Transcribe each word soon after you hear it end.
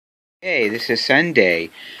Hey, this is Sunday,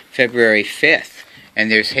 February 5th, and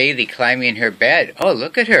there's Hailey climbing in her bed. Oh,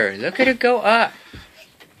 look at her. Look at her go up.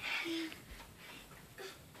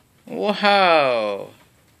 Whoa.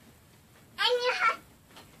 And you have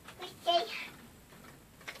to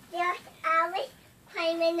there's Alice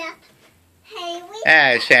climbing up Hailey.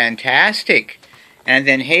 That's fantastic. And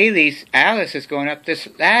then Alice is going up this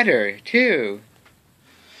ladder, too.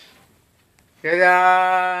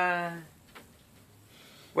 Ta-da!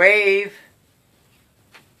 Wave.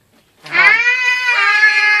 Hi.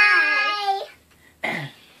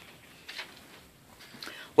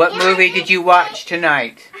 What movie did you watch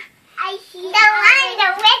tonight? I see the Lion,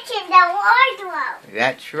 the Witch, and the Wardrobe.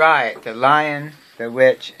 That's right, The Lion, the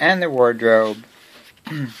Witch, and the Wardrobe.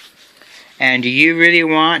 And do you really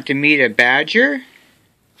want to meet a badger?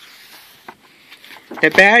 The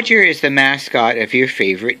badger is the mascot of your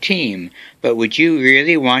favorite team, but would you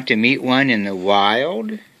really want to meet one in the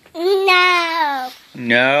wild? No.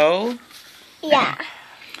 No? Yeah.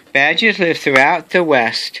 Badgers live throughout the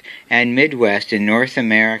West and Midwest in North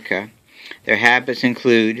America. Their habits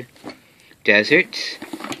include deserts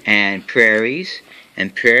and prairies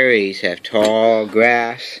have tall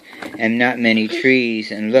grass and not many trees.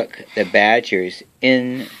 And look, the badger's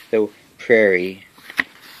in the prairie.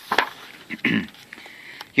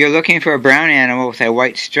 You're looking for a brown animal with a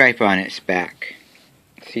white stripe on its back.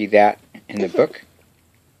 See that in the book?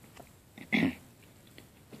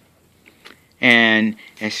 And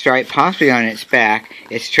a stripe possibly on its back.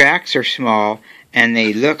 Its tracks are small, and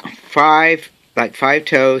they look like five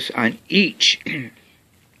toes on each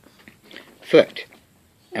foot.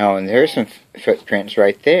 Oh, and there's some footprints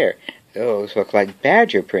right there. Those look like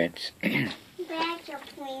badger prints. Badger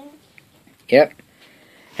prints. Yep.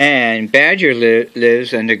 And badger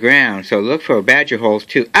lives underground, so look for badger holes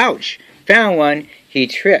too. Ouch! Found one. He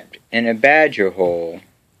tripped in a badger hole.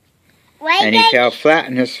 And he fell flat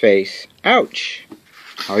on his face. Ouch!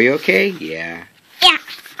 Are you okay? Yeah. Yeah.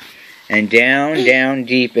 And down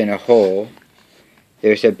deep in a hole,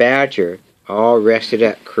 there's a badger, all rested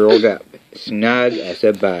up, curled up, snug as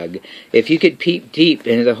a bug. If you could peep deep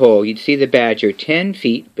into the hole, you'd see the badger 10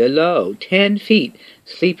 feet below. 10 feet,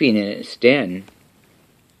 sleeping in its den.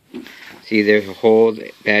 See, there's a hole,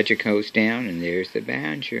 the badger goes down, and there's the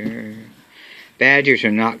badger. Badgers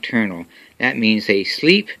are nocturnal. That means they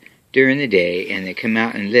sleep during the day, and they come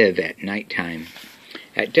out and live at nighttime.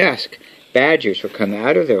 At dusk, badgers will come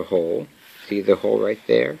out of their hole. See the hole right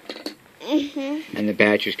there? Mm-hmm. And the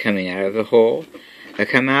badgers coming out of the hole. They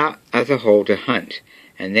come out of the hole to hunt,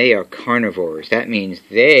 and they are carnivores. That means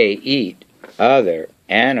they eat other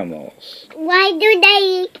animals. Why do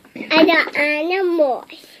they eat other animals?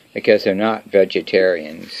 Because they're not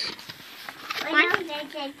vegetarians. Why not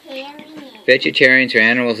vegetarians? Vegetarians are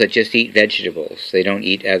animals that just eat vegetables. They don't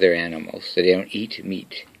eat other animals. They don't eat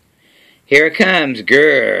meat. Here it comes.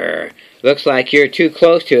 Grrr. Looks like you're too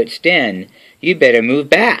close to its den. You better move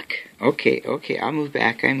back. Okay, I'll move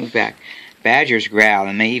back. Badgers growl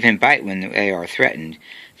and may even bite when they are threatened.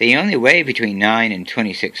 They only weigh between 9 and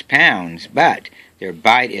 26 pounds, but their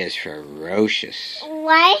bite is ferocious.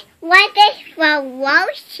 What is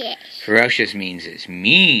ferocious? Ferocious means it's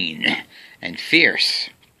mean and fierce.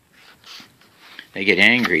 They get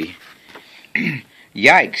angry.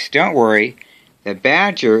 Yikes, don't worry. The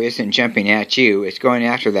badger isn't jumping at you. It's going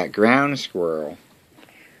after that ground squirrel.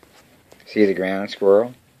 See the ground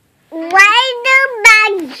squirrel? Why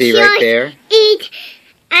do badgers See right there? eat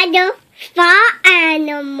other farm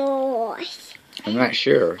animals? I'm not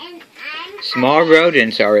sure. Small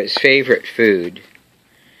rodents are its favorite food.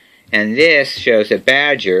 And this shows a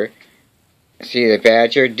badger. See the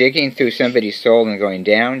badger digging through somebody's soul and going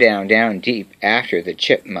down deep after the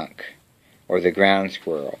chipmunk or the ground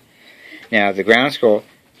squirrel. Now the ground squirrel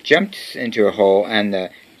jumps into a hole and the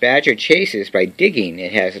badger chases by digging.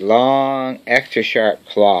 It has long, extra sharp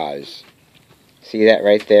claws. See that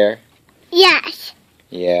right there? Yes.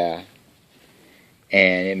 Yeah.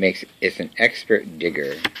 And it's an expert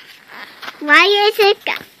digger. Why is it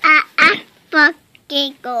an expert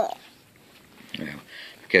digger? Well,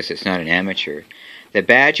 because it's not an amateur. The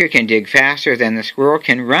badger can dig faster than the squirrel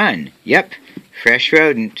can run. Yep, fresh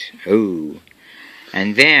rodent. Ooh.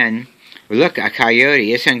 And then, look, a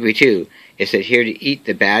coyote is hungry too. Is it here to eat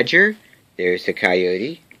the badger? There's the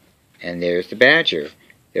coyote, and there's the badger.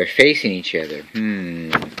 They're facing each other.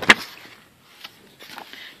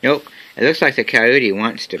 Nope, it looks like the coyote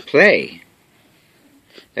wants to play.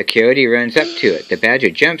 The coyote runs up to it. The badger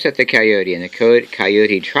jumps at the coyote, and the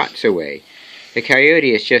coyote trots away. The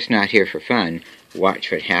coyote is just not here for fun. Watch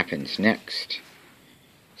what happens next.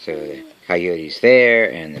 So the coyote's there,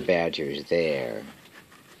 and the badger's there.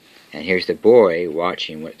 And here's the boy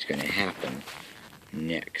watching what's going to happen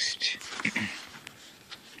next.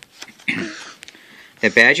 The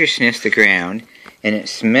badger sniffs the ground, and it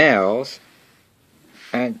smells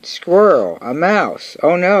a squirrel, a mouse.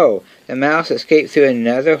 Oh no, the mouse escaped through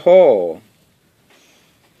another hole.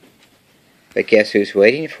 But guess who's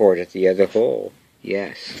waiting for it at the other hole?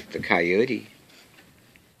 Yes, the coyote.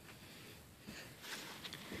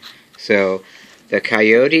 So the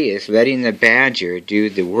coyote is letting the badger do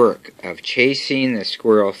the work of chasing the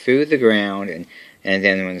squirrel through the ground, and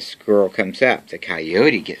then when the squirrel comes up, the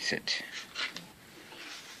coyote gets it.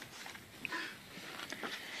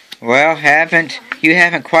 Well, you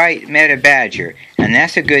haven't quite met a badger, and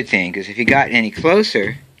that's a good thing, because if you got any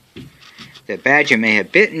closer, the badger may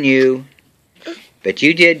have bitten you, but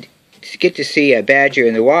you did get to see a badger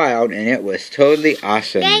in the wild, and it was totally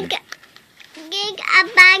awesome. Did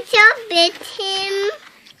a badger bit him?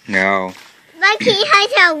 No. But he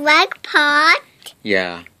has a red pot.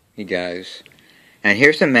 Yeah, he does. And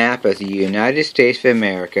here's a map of the United States of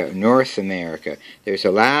America, North America. There's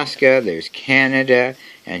Alaska, there's Canada,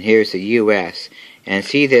 and here's the U.S. And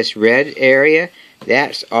see this red area?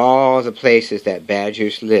 That's all the places that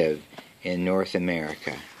badgers live in North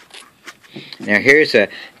America. Now here's a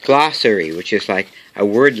glossary, which is like a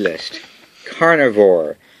word list.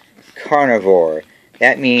 Carnivore. Carnivore.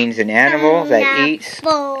 That means an animal that eats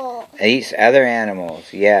other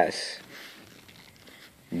animals. Yes.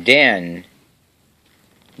 Den.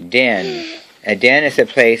 Den. A den is a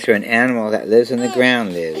place where an animal that lives on the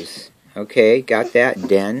ground lives. Okay, got that?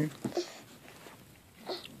 Den.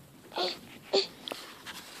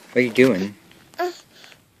 What are you doing?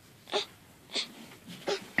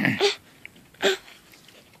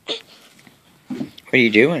 What are you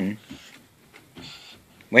doing?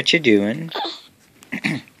 What you doing?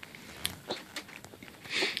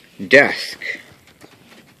 Dusk.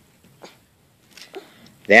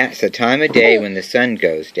 That's the time of day when the sun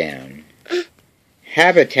goes down.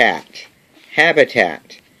 Habitat.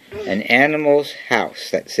 Habitat. An animal's house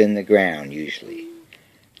that's in the ground, usually.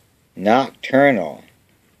 Nocturnal.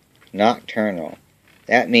 Nocturnal.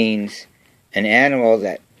 That means an animal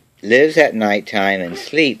that lives at nighttime and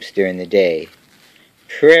sleeps during the day.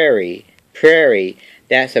 Prairie. Prairie.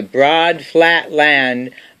 That's a broad, flat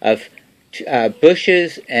land of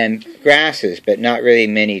bushes and grasses, but not really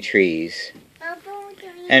many trees.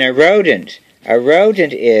 And a rodent. A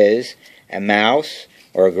rodent is a mouse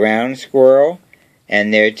or a ground squirrel,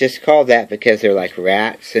 and they're just called that because they're like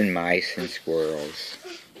rats and mice and squirrels.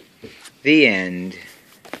 The end.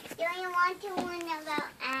 Do you want to learn about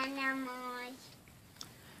animals?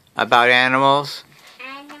 About animals?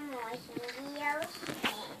 Animals, videos.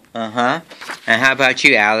 Uh-huh. And how about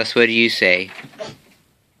you, Alice? What do you say?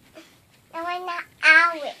 I'm not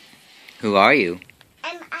Alice. Who are you?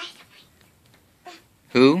 I'm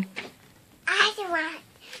Who? Aswan.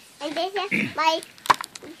 And this is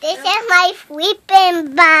my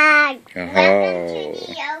sleeping bag. Oh. Welcome to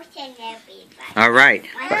the ocean, everybody. All right.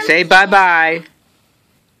 Say bye-bye.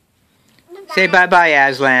 Bye-bye. Say bye-bye,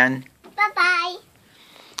 Aslan. Bye-bye.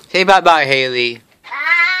 Say bye-bye, Hailey.